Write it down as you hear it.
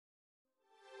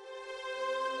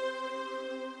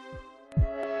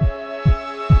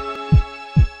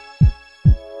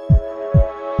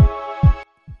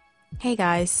Hey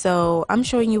guys, so I'm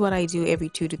showing you what I do every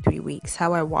 2 to 3 weeks,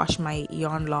 how I wash my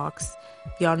yarn locks,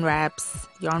 yarn wraps,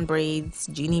 yarn braids,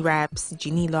 genie wraps,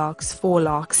 genie locks, faux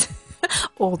locks,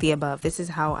 all the above. This is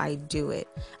how I do it.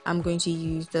 I'm going to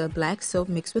use the black soap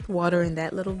mixed with water and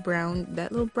that little brown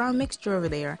mixture over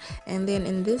there. And then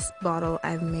in this bottle,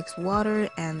 I've mixed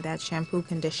water and that shampoo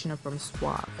conditioner from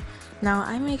Suave. Now,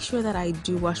 I make sure that I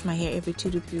do wash my hair every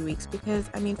 2 to 3 weeks because,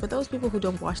 I mean, for those people who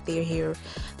don't wash their hair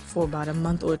for about a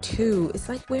month or two, it's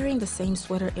like wearing the same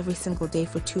sweater every single day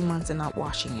for 2 months and not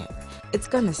washing it. It's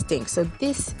gonna stink, so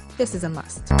this is a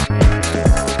must.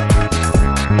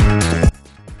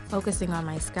 Focusing on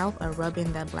my scalp, I rub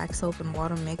in that black soap and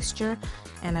water mixture,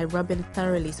 and I rub it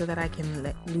thoroughly so that I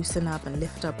can loosen up and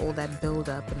lift up all that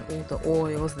buildup and all the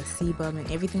oils, the sebum,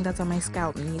 and everything that's on my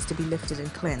scalp needs to be lifted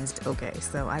and cleansed. Okay,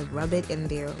 so I rub it in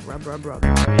there, rub.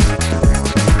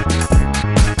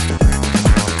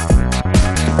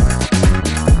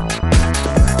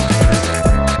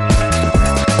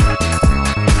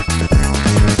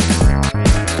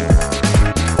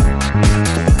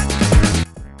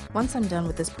 Once I'm done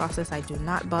with this process, I do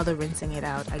not bother rinsing it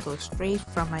out. I go straight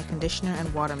from my conditioner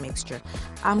and water mixture.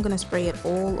 I'm gonna spray it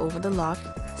all over the lock,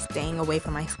 staying away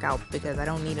from my scalp because I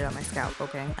don't need it on my scalp,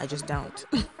 okay? I just don't.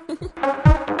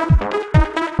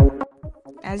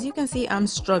 As you can see, I'm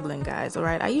struggling, guys,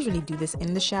 alright? I usually do this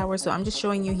in the shower, so I'm just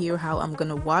showing you here how I'm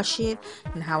gonna wash it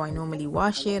and how I normally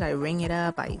wash it. I wring it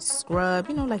up, I scrub,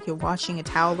 you know, like you're washing a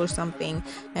towel or something,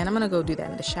 and I'm gonna go do that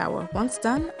in the shower. Once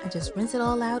done, I just rinse it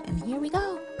all out, and here we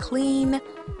go. Clean.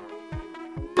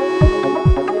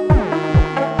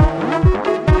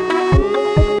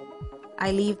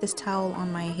 I leave this towel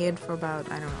on my head for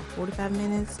about, I don't know, 45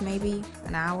 minutes, maybe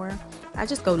an hour. I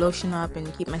just go lotion up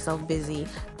and keep myself busy.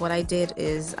 What I did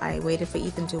is I waited for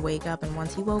Ethan to wake up, and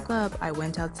once he woke up, I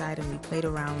went outside and we played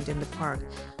around in the park.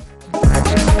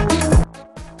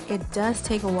 It does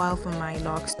take a while for my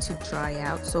locks to dry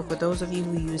out, so for those of you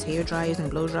who use hair dryers and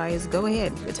blow dryers, go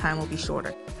ahead, the time will be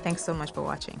shorter. Thanks so much for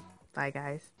watching. Bye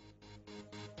guys.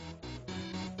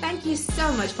 Thank you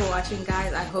so much for watching,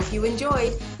 guys. I hope you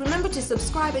enjoyed. Remember to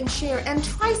subscribe and share and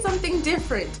try something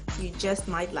different. You just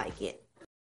might like it.